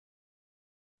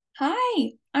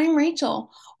Hi, I'm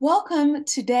Rachel. Welcome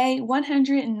to day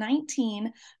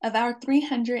 119 of our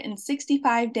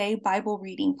 365-day Bible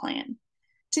reading plan.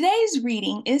 Today's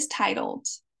reading is titled,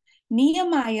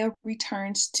 Nehemiah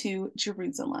Returns to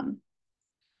Jerusalem.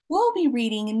 We'll be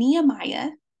reading Nehemiah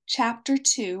chapter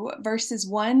 2, verses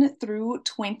 1 through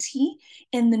 20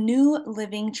 in the New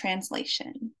Living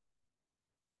Translation.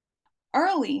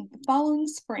 Early the following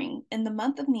spring, in the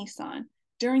month of Nisan,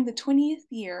 during the 20th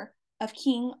year of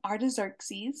King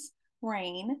Artaxerxes'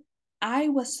 reign, I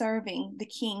was serving the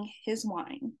king his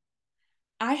wine.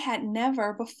 I had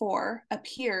never before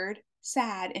appeared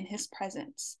sad in his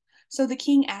presence. So the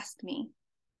king asked me,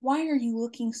 "Why are you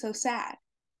looking so sad?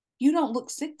 You don't look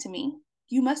sick to me.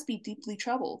 You must be deeply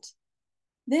troubled."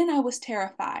 Then I was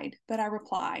terrified, but I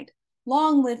replied,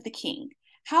 "Long live the king!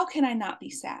 How can I not be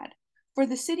sad? For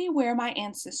the city where my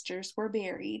ancestors were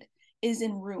buried is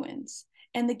in ruins,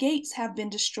 and the gates have been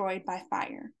destroyed by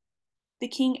fire." The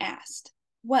king asked,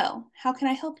 "Well, how can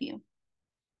I help you?"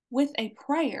 With a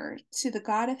prayer to the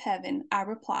God of heaven, I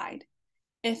replied,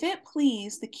 "If it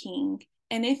please the king,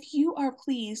 and if you are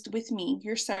pleased with me,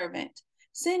 your servant,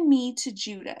 send me to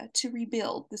Judah to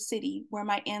rebuild the city where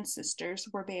my ancestors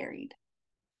were buried."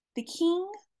 The king,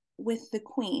 with the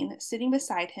queen sitting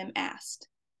beside him, asked,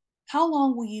 "How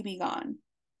long will you be gone?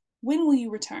 When will you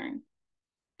return?"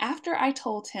 After I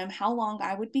told him how long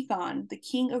I would be gone, the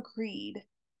king agreed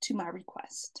to my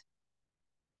request.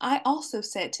 I also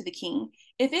said to the king,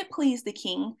 "If it please the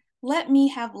king, let me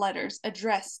have letters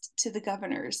addressed to the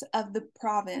governors of the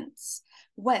province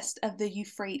west of the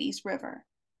Euphrates River,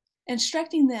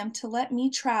 instructing them to let me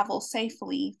travel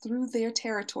safely through their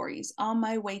territories on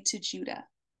my way to Judah.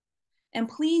 And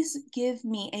please give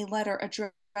me a letter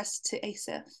addressed to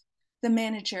Asaph, the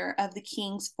manager of the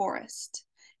king's forest,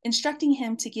 instructing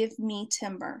him to give me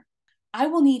timber. I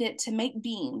will need it to make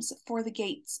beams for the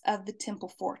gates of the temple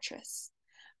fortress,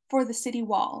 for the city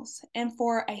walls, and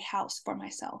for a house for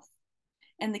myself."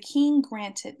 And the king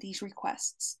granted these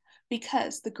requests,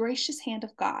 because the gracious hand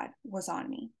of God was on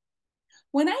me.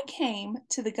 When I came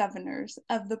to the governors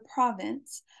of the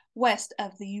province west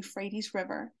of the Euphrates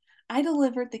River, I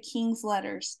delivered the king's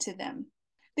letters to them.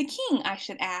 The king, I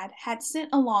should add, had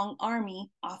sent along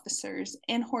army officers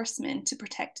and horsemen to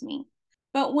protect me.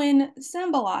 But when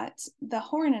Sanballat the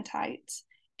Horonite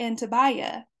and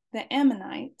Tobiah the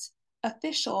Ammonite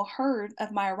official heard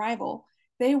of my arrival,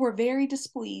 they were very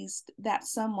displeased that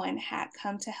someone had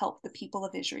come to help the people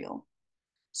of Israel.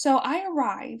 So I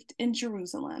arrived in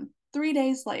Jerusalem 3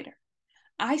 days later.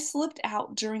 I slipped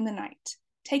out during the night,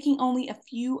 taking only a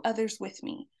few others with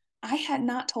me. I had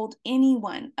not told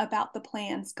anyone about the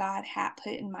plans God had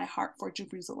put in my heart for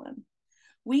Jerusalem.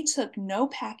 We took no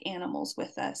pack animals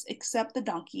with us except the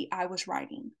donkey I was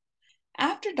riding.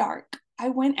 After dark, I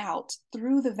went out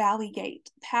through the valley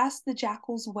gate, past the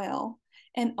jackal's well,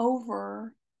 and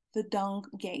over the dung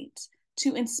gate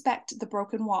to inspect the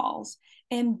broken walls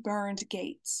and burned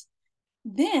gates.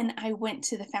 Then I went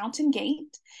to the fountain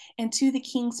gate and to the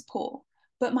king's pool,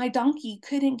 but my donkey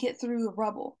couldn't get through the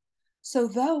rubble. So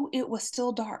though it was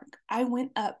still dark, I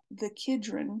went up the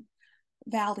Kidron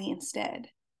valley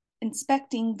instead,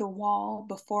 inspecting the wall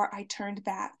before I turned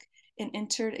back and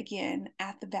entered again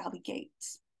at the valley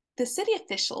gates. The city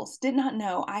officials did not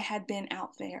know I had been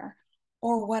out there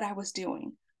or what I was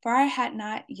doing, for I had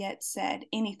not yet said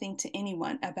anything to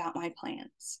anyone about my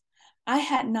plans. I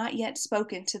had not yet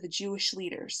spoken to the Jewish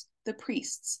leaders, the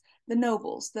priests, the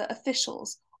nobles, the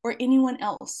officials, or anyone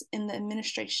else in the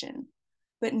administration.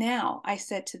 But now I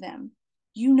said to them,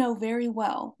 "You know very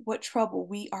well what trouble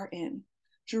we are in.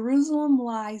 Jerusalem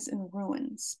lies in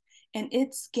ruins, and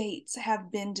its gates have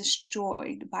been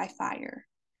destroyed by fire.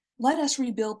 Let us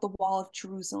rebuild the wall of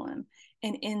Jerusalem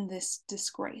and end this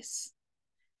disgrace."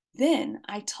 Then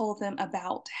I told them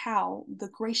about how the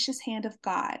gracious hand of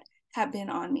God had been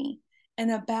on me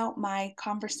and about my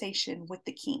conversation with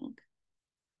the king.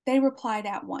 They replied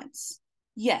at once,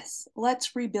 "Yes,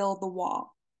 let's rebuild the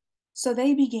wall." So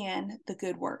they began the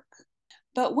good work.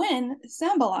 But when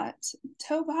Sanballat,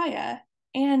 Tobiah,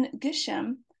 and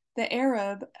Geshem, the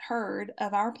Arab, heard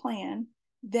of our plan,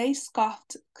 they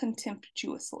scoffed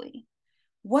contemptuously.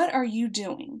 "What are you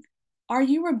doing? Are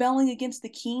you rebelling against the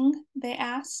king?" they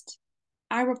asked.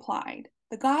 I replied,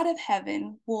 "The God of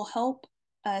heaven will help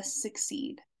us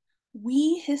succeed.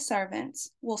 We, his servants,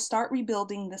 will start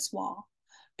rebuilding this wall,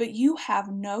 but you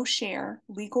have no share,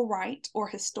 legal right, or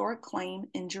historic claim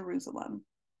in Jerusalem."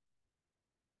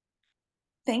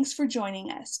 Thanks for joining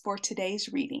us for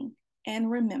today's reading. And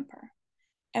remember,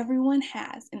 everyone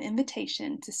has an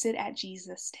invitation to sit at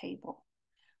Jesus' table.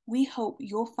 We hope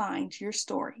you'll find your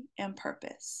story and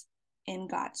purpose. in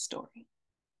God's story.